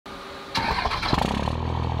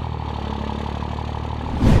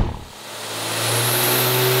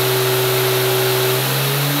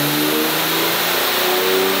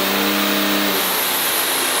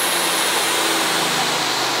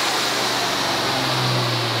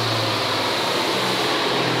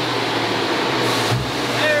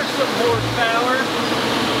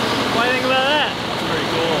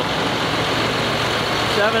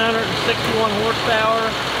761 horsepower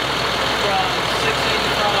from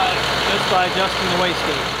 685 just by adjusting the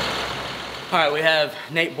wastegate. All right, we have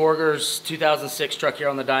Nate Borger's 2006 truck here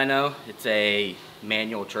on the dyno. It's a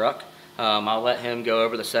manual truck. I'll let him go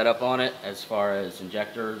over the setup on it as far as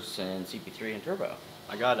injectors and CP3 and turbo.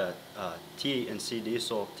 I got a T and C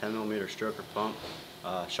diesel 10mm stroker pump,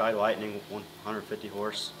 Shide Lightning 150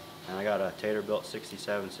 horse, and I got a Taterbilt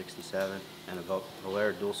 6767 and a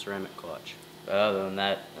Valera dual ceramic clutch. Other than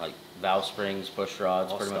that, like valve springs, push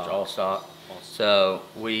rods, pretty much all stock. So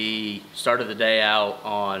we started the day out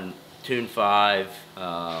on Tune 5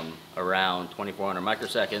 around 2400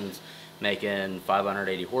 microseconds, making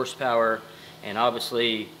 580 horsepower, and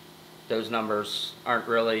obviously those numbers aren't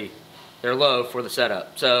really, they're low for the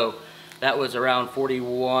setup. So that was around 40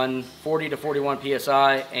 to 41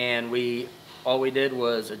 psi, and all we did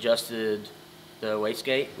was adjusted the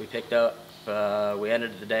wastegate. We picked up, we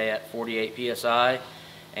ended the day at 48 psi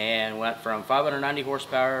and went from 590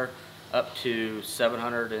 horsepower up to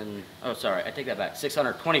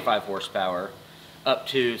 625 horsepower up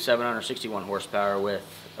to 761 horsepower with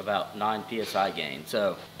about 9 psi gain.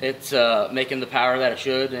 So it's making the power that it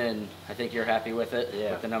should, and I think you're happy with it,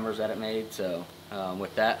 with the numbers that it made. So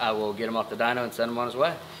with that, I will get him off the dyno and send him on his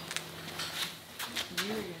way.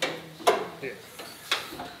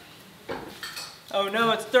 Oh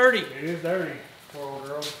no, it's dirty. It is dirty, poor old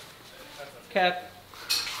girl. Cap,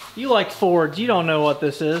 you like Fords, you don't know what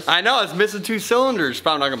this is. I know, it's missing 2 cylinders.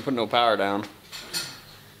 Probably not gonna put no power down.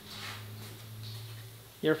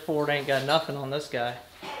 Your Ford ain't got nothing on this guy.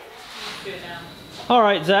 All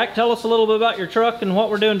right, Zach, tell us a little bit about your truck and what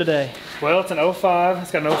we're doing today. Well, it's an 05.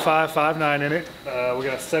 It's got an 05 5.9 in it. We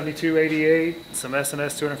got a 7288, some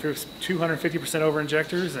S&S 250% over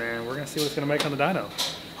injectors, and we're gonna see what it's gonna make on the dyno.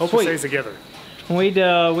 Hope it stays together. We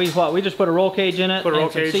just put a roll cage in it. Put a roll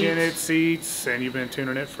cage in it, seats, and you've been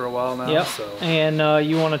tuning it for a while now. Yep. So. And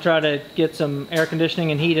you want to try to get some air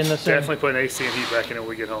conditioning and heat in this thing. Definitely put an AC and heat back in it when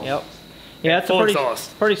we get home. Yep. Yeah, it's a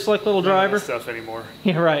pretty slick little driver. Not stuff anymore.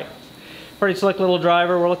 Yeah, right. Pretty slick little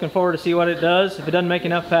driver. We're looking forward to see what it does. If it doesn't make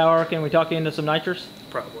enough power, can we talk you into some nitrous?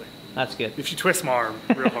 Probably. That's good. If you twist my arm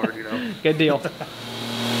real hard, you know. Good deal.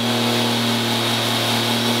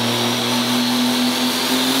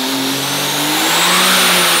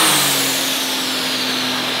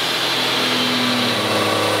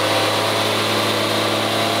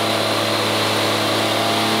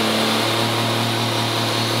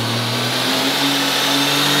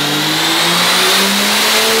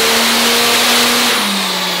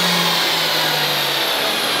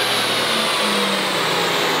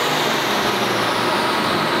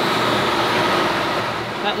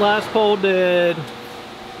 Last pull did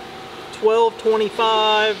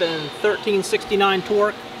 1225 and 1369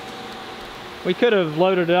 torque. We could have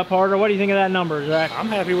loaded it up harder. What do you think of that number, Zach? I'm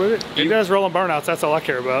happy with it. It does rolling burnouts. That's all I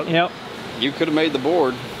care about. Yep. You could have made the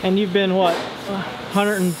board. And you've been what,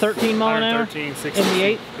 113 mile an hour? 113, 60. In the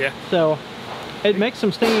 8? Yeah. So it makes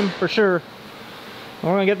some steam for sure.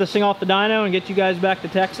 We're gonna get this thing off the dyno and get you guys back to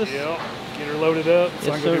Texas. Yep. Get her loaded up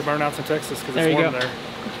so I can go do burnouts in Texas because it's warm there.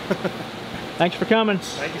 Thanks for coming.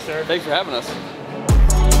 Thank you, sir. Thanks for having us.